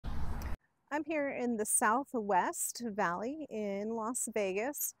I'm here in the Southwest Valley in Las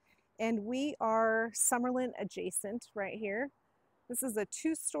Vegas, and we are Summerlin adjacent right here. This is a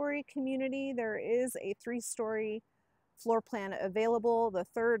 2-story community. There is a 3-story floor plan available. The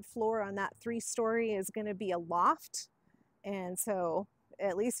 3rd floor on that 3-story is going to be a loft, and so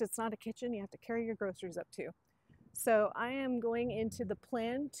at least it's not a kitchen. You have to carry your groceries up to. So I am going into the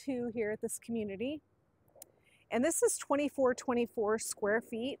plan 2 here at this community, and this is 2424 square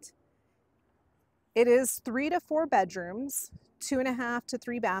feet. It is 3 to 4 bedrooms, 2.5 to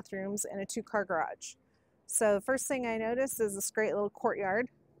 3 bathrooms, and a 2-car garage. So the first thing I notice is this great little courtyard.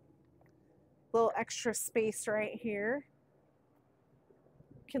 Little extra space right here.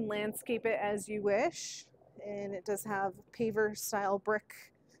 You can landscape it as you wish. And it does have paver style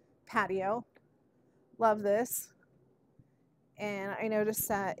brick patio. Love this. And I noticed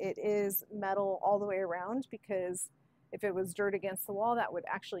that it is metal all the way around, because if it was dirt against the wall, that would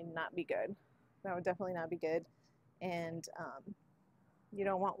actually not be good. That would definitely not be good. And you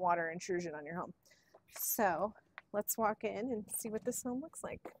don't want water intrusion on your home. So let's walk in and see what this home looks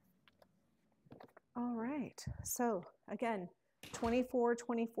like. All right, so again,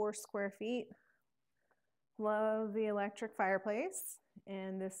 2424 square feet. Love the electric fireplace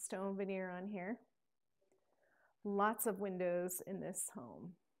and this stone veneer on here. Lots of windows in this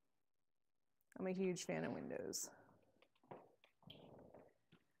home. I'm a huge fan of windows.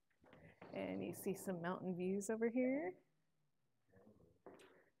 And you see some mountain views over here.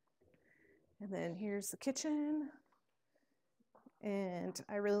 And then here's the kitchen. And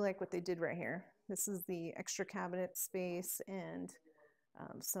I really like what they did right here. This is the extra cabinet space and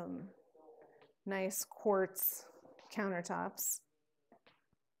some nice quartz countertops.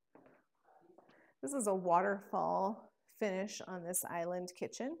 This is a waterfall finish on this island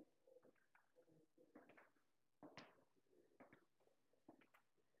kitchen.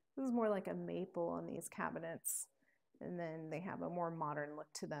 This is more like a maple on these cabinets, and then they have a more modern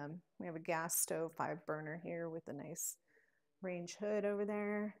look to them. We have a gas stove 5-burner here with a nice range hood over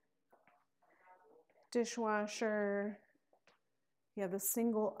there. Dishwasher. You have a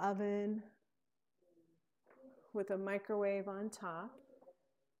single oven with a microwave on top.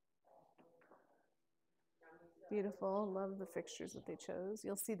 Beautiful. Love the fixtures that they chose.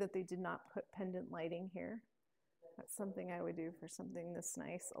 You'll see that they did not put pendant lighting here. That's something I would do for something this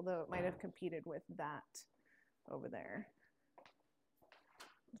nice, although it might have competed with that over there.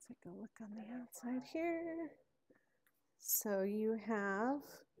 Let's take a look on the outside here. So you have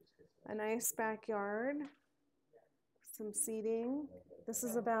a nice backyard, some seating. This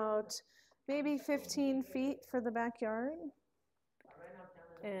is about maybe 15 feet for the backyard.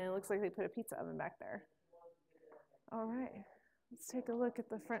 And it looks like they put a pizza oven back there. All right, let's take a look at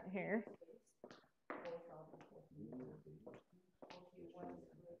the front here.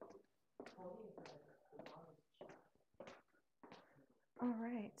 All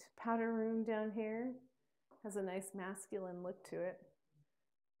right, powder room down here has a nice masculine look to it,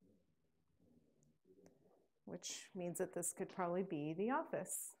 which means that this could probably be the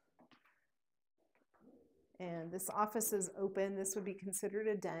office. And this office is open. This would be considered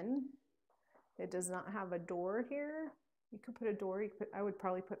a den. It does not have a door here. You could put a door. I would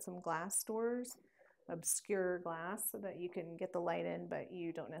probably put some glass doors, obscure glass, so that you can get the light in, but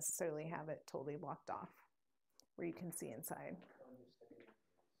you don't necessarily have it totally blocked off where you can see inside.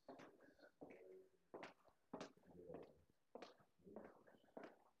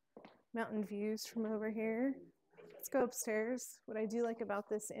 Mountain views from over here. Let's go upstairs. What I do like about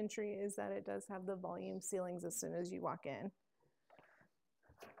this entry is that it does have the volume ceilings as soon as you walk in.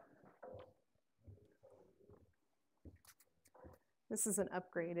 This is an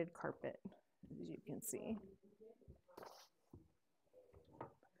upgraded carpet, as you can see.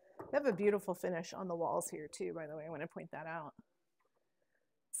 They have a beautiful finish on the walls here too, by the way. I want to point that out.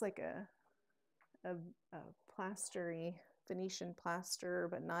 It's like a plastery Venetian plaster,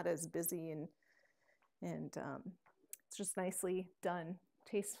 but not as busy, and it's just nicely done,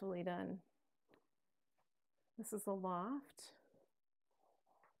 tastefully done. This is the loft.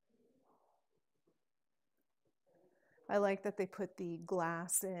 I like that they put the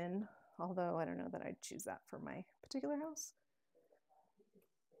glass in, although I don't know that I'd choose that for my particular house.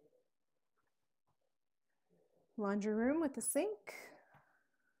 Laundry room with the sink.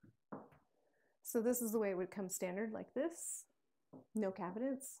 So this is the way it would come standard, like this. No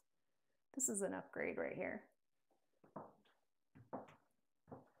cabinets. This is an upgrade right here.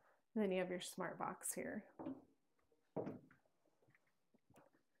 And then you have your smart box here.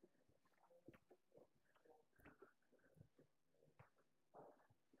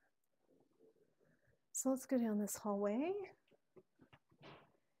 So let's go down this hallway.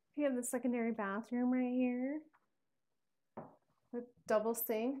 You have the secondary bathroom right here with double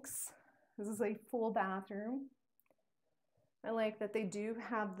sinks. This is a full bathroom. I like that they do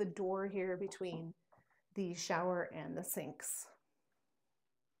have the door here between the shower and the sinks.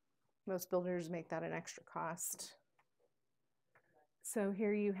 Most builders make that an extra cost. So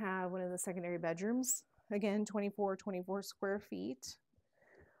here you have one of the secondary bedrooms. Again, 24 square feet.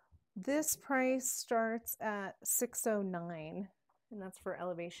 This price starts at $609, and that's for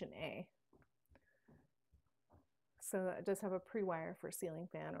elevation A. So that does have a pre-wire for ceiling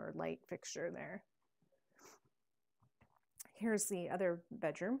fan or light fixture there. Here's the other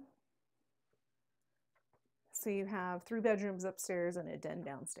bedroom. So you have 3 bedrooms upstairs and a den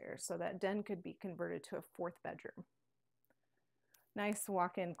downstairs. So that den could be converted to a 4th bedroom. Nice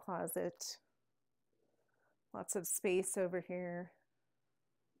walk-in closet. Lots of space over here.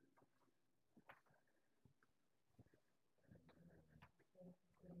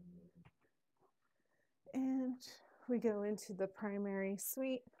 And we go into the primary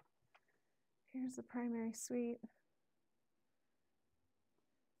suite. Here's the primary suite.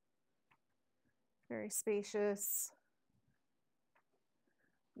 Very spacious.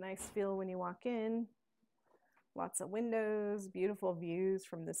 Nice feel when you walk in. Lots of windows, beautiful views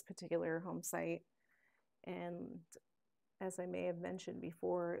from this particular home site. And as I may have mentioned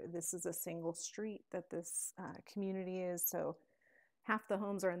before, this is a single street that this community is. So half the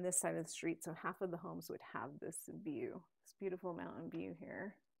homes are on this side of the street, so half of the homes would have this view, this beautiful mountain view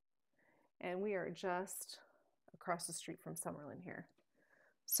here. And we are just across the street from Summerlin here.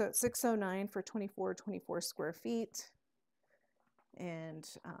 So it's $609 for 24 square feet. And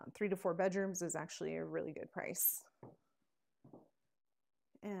 3 to 4 bedrooms is actually a really good price.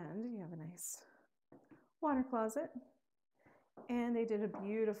 And you have a nice water closet. And they did a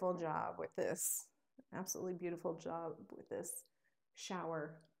beautiful job with this, absolutely beautiful job with this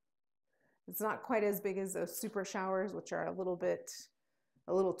shower. It's not quite as big as those super showers, which are a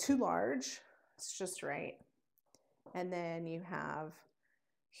little too large. It's just right. And then you have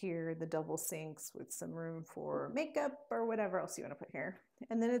here the double sinks with some room for makeup or whatever else you want to put here.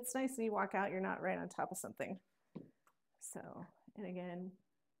 And then it's nice when you walk out, you're not right on top of something. So, and again,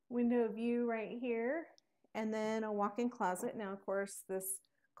 window view right here, and then a walk-in closet. Now, of course, this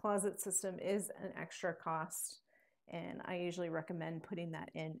closet system is an extra cost, and I usually recommend putting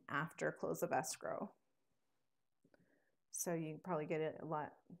that in after close of escrow. So you probably get it a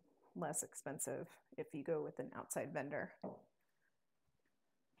lot less expensive if you go with an outside vendor.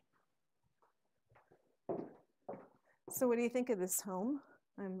 So what do you think of this home?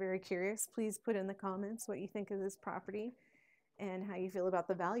 I'm very curious. Please put in the comments what you think of this property and how you feel about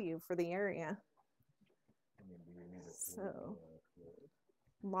the value for the area. So,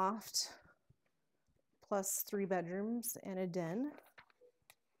 loft plus 3 bedrooms and a den.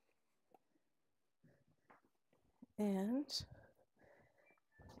 And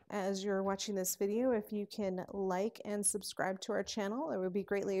as you're watching this video, if you can like and subscribe to our channel, it would be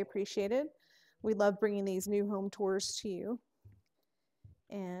greatly appreciated. We love bringing these new home tours to you.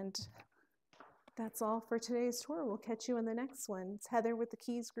 And that's all for today's tour. We'll catch you in the next one. It's Heather with the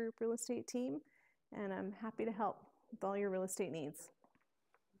Keays Group Real Estate Team, and I'm happy to help with all your real estate needs.